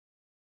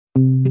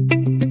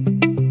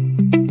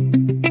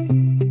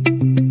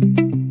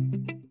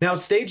Now,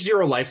 Stage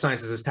Zero Life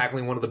Sciences is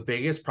tackling one of the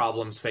biggest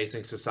problems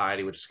facing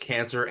society, which is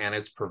cancer and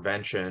its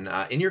prevention.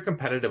 In your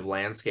competitive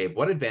landscape,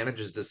 what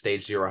advantages does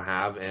Stage Zero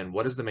have, and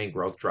what is the main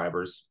growth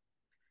drivers?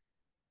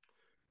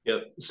 Yeah,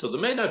 so the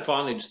main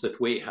advantage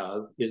that we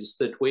have is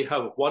that we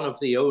have one of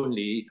the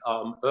only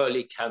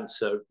early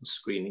cancer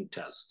screening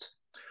tests.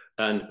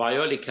 And by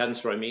early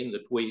cancer, I mean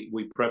that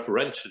we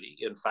preferentially,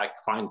 in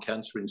fact, find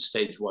cancer in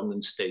stage 1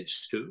 and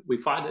stage 2. We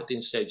find it in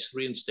stage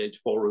 3 and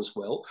stage 4 as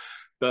well.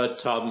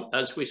 But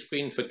as we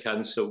screen for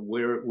cancer,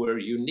 we're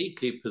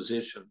uniquely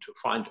positioned to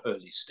find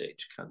early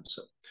stage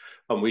cancer.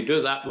 And we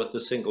do that with a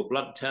single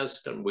blood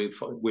test, and we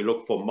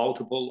look for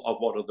multiple of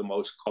what are the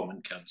most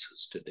common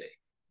cancers today.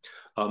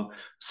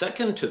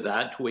 Second to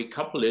that, we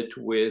couple it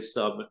with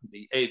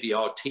the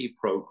AVRT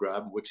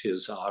program, which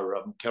is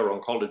our care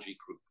oncology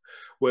group,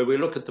 where we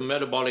look at the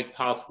metabolic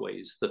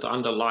pathways that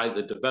underlie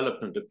the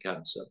development of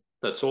cancer.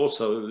 That's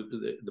also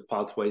the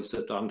pathways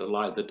that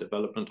underlie the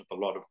development of a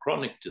lot of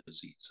chronic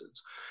diseases.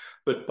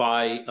 But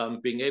by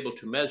being able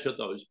to measure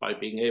those, by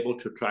being able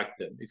to track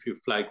them, if you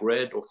flag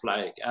red or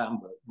flag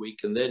amber, we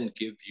can then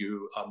give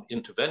you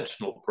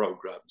interventional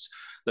programs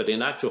that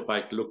in actual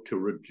fact look to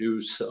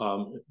reduce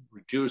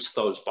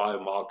those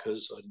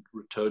biomarkers and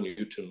return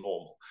you to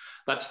normal.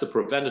 That's the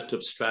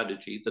preventative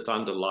strategy that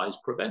underlies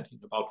preventing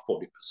about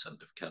 40%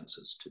 of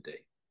cancers today.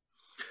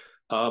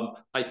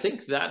 I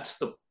think that's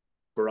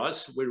for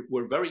us,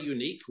 we're very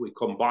unique. We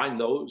combine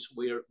those.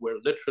 We're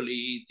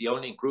literally the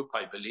only group,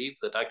 I believe,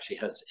 that actually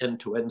has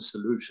end-to-end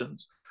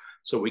solutions.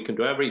 So we can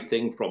do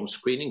everything from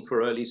screening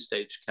for early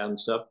stage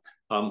cancer.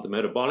 The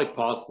metabolic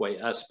pathway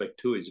aspect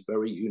too is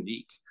very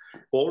unique.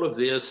 All of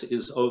this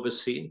is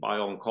overseen by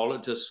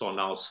oncologists on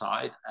our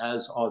side,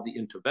 as are the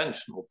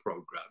interventional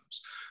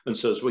programs. And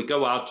so as we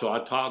go out to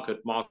our target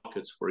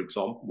markets, for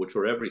example, which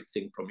are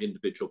everything from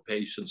individual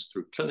patients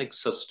through clinic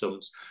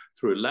systems,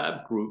 through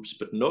lab groups,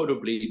 but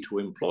notably to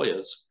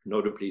employers,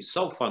 notably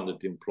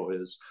self-funded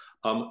employers,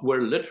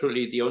 we're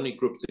literally the only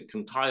group that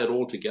can tie it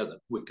all together.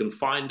 We can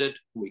find it,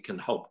 we can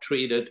help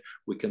treat it,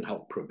 we can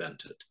help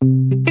prevent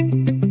it.